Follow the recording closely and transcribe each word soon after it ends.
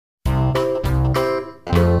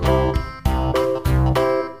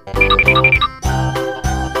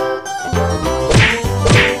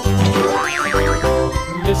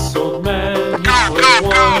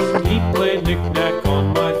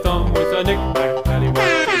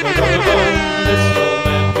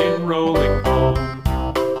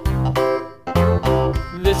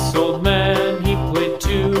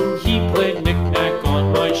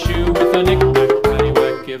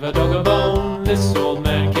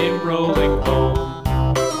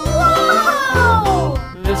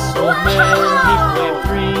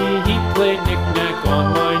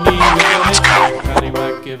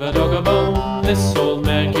this old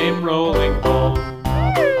man came rolling home.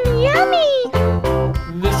 Yummy!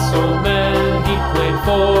 This old man, he played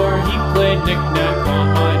he played knick-knack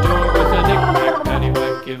on my door with a knick-knack,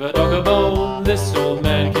 paddywhack, give a dog a bone. This old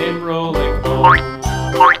man came rolling home.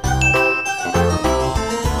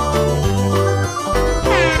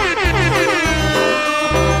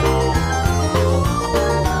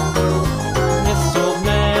 This old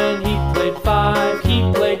man, he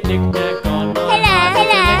played knick-knack on my door with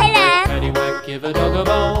a knick-knack, paddywhack, give a dog a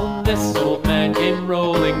bone. This old man came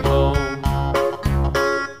rolling home.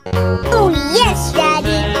 Oh yes,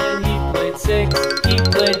 Daddy! He played he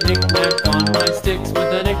played knick-knack on my sticks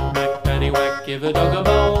with a knick-knack, paddywhack, give a dog a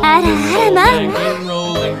bone. This old man came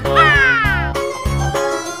rolling home.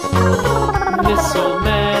 This old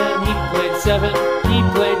man, he played he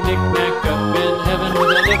played knick-knack up in heaven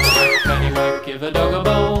with a knick-knack, paddywhack, give a dog a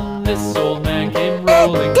bone. This old man came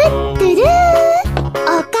rolling home.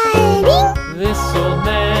 This old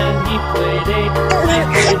man, he played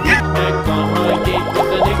knick-knack on my gate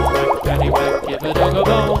with a knick-knack, paddywhack, give a dog a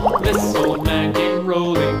bone. This old man came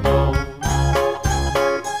rolling home.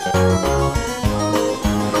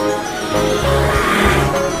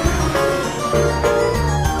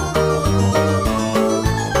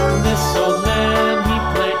 This old man, he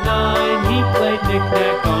played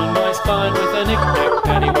knick-knack on my spine with a knick-knack,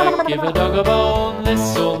 paddywhack, give a dog a bone.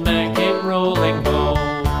 This old man came rolling home.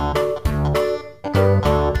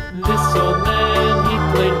 This old man, he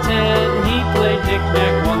played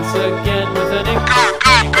knick-knack once again with a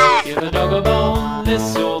knick-knack, give a dog a bone.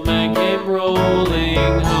 This old man came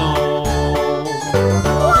rolling home.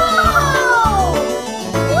 Whoa!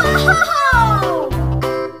 Whoa!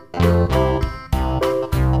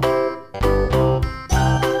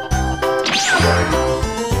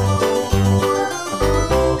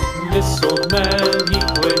 This old man,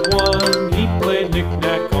 he played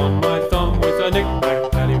knick-knack on my thumb with a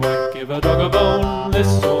knick-knack, paddywhack, give a dog a bone.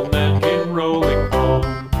 This old man came rolling home.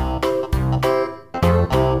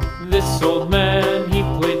 This old man, he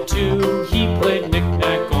played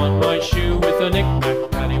knick-knack on my shoe with a knick-knack,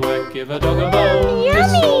 paddywhack, give a dog a bone.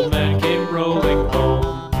 This old man came rolling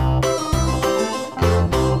home.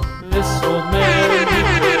 This old man,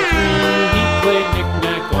 he played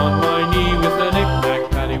knick-knack on my knee with a knick-knack,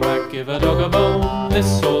 paddywhack, give a dog a bone.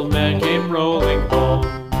 This old man came rolling home.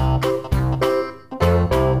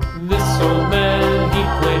 This old man, he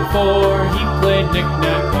played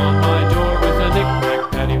knick-knack on my door with a knick-knack,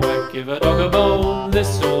 paddywhack, give a dog a bone.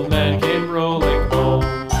 This old man came rolling home.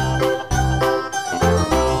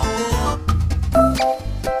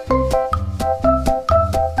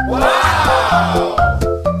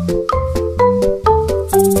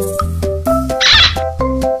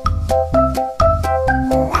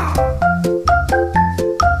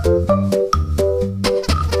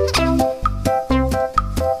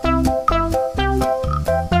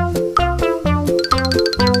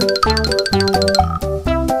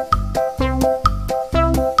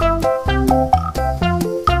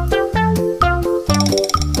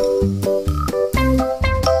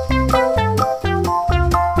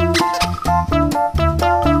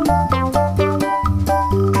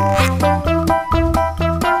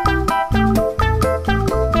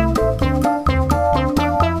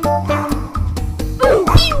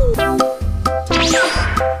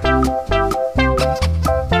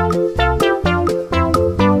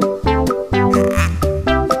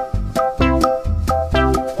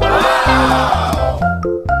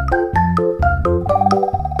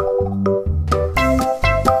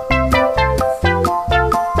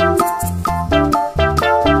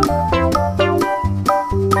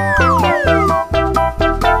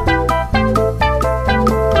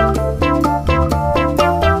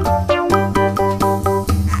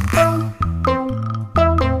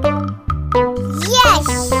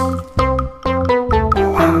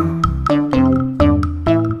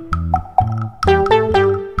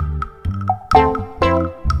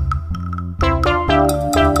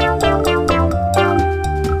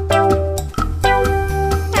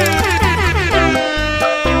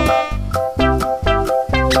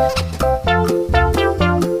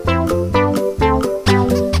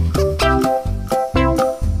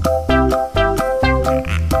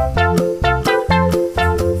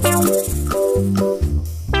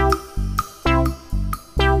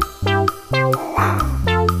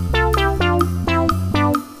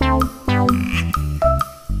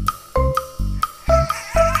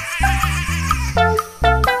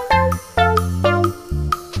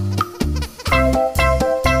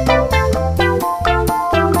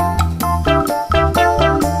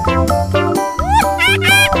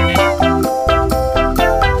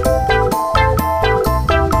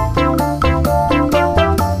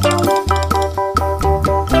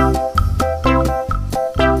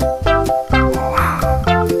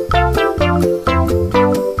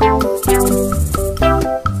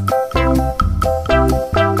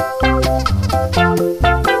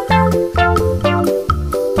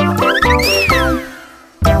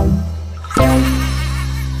 Yum.